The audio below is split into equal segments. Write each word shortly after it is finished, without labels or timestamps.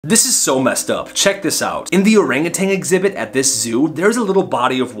This is so messed up. Check this out. In the orangutan exhibit at this zoo, there's a little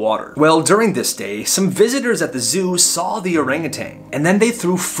body of water. Well, during this day, some visitors at the zoo saw the orangutan, and then they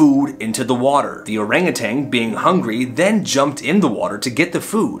threw food into the water. The orangutan, being hungry, then jumped in the water to get the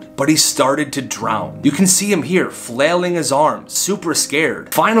food, but he started to drown. You can see him here, flailing his arms, super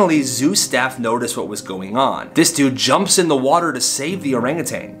scared. Finally, zoo staff noticed what was going on. This dude jumps in the water to save the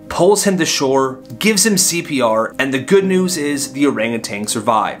orangutan, pulls him to shore, gives him CPR, and the good news is the orangutan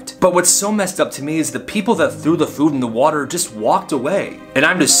survived. But what's so messed up to me is the people that threw the food in the water just walked away. And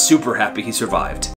I'm just super happy he survived.